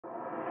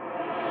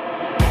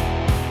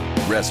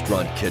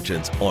Restaurant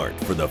kitchens aren't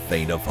for the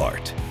faint of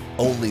heart.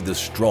 Only the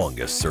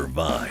strongest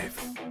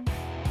survive.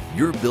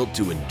 You're built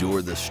to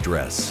endure the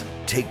stress,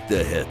 take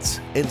the hits,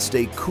 and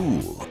stay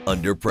cool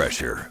under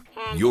pressure.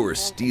 Your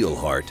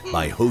Steelheart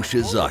by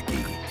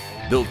Hoshizaki.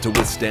 Built to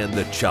withstand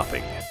the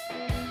chopping,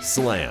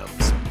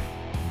 slams,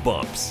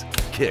 bumps,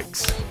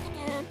 kicks,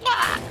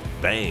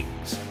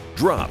 bangs,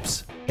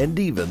 drops, and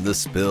even the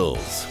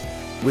spills.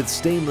 With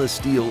stainless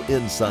steel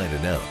inside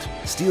and out,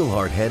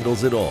 Steelheart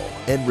handles it all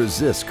and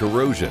resists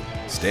corrosion,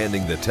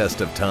 standing the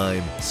test of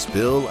time,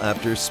 spill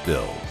after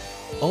spill.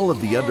 All of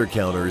the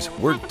undercounters,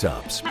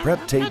 worktops,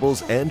 prep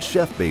tables, and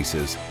chef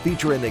bases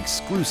feature an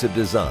exclusive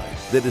design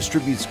that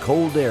distributes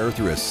cold air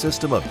through a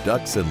system of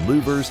ducts and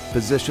louvers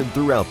positioned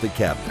throughout the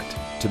cabinet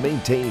to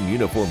maintain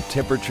uniform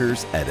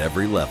temperatures at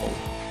every level.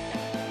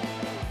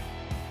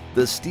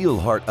 The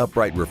Steelheart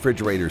upright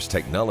refrigerator's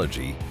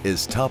technology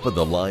is top of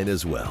the line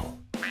as well.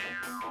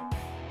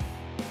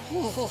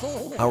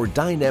 Our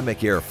dynamic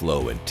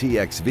airflow and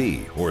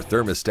TXV, or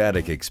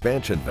thermostatic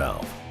expansion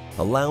valve,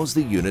 allows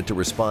the unit to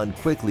respond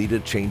quickly to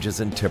changes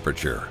in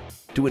temperature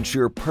to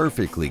ensure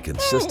perfectly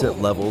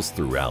consistent levels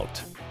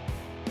throughout.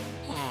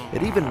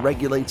 It even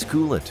regulates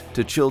coolant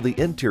to chill the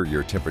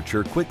interior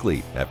temperature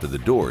quickly after the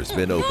door's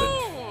been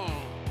opened.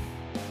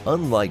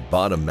 Unlike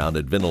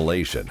bottom-mounted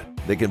ventilation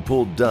that can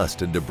pull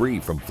dust and debris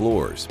from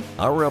floors,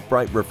 our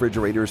upright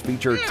refrigerators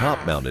feature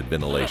top-mounted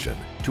ventilation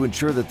to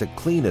ensure that the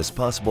cleanest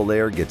possible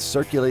air gets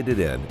circulated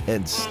in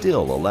and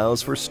still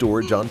allows for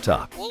storage on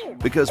top,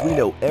 because we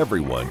know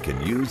everyone can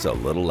use a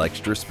little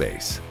extra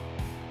space.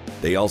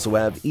 They also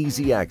have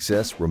easy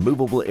access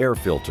removable air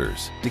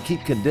filters to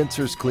keep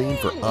condensers clean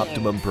for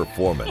optimum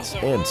performance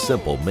and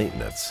simple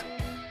maintenance.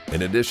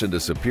 In addition to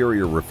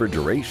superior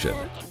refrigeration,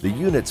 the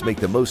units make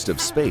the most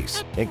of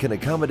space and can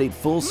accommodate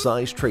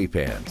full-size tray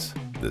pans.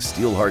 The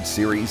Steelheart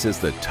Series is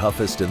the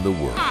toughest in the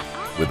world,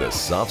 with a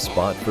soft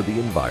spot for the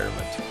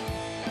environment.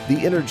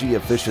 The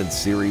energy-efficient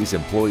series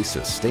employs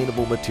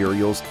sustainable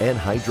materials and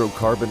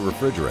hydrocarbon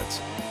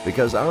refrigerants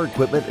because our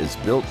equipment is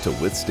built to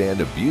withstand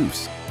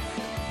abuse,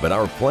 but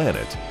our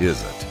planet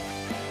isn't.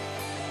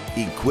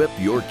 Equip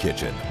your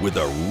kitchen with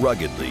a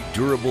ruggedly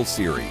durable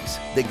series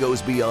that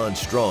goes beyond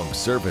strong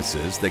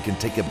surfaces that can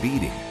take a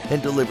beating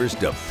and delivers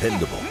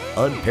dependable,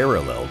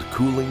 unparalleled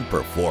cooling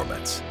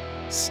performance.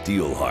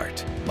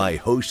 Steelheart by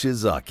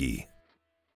Hoshizaki.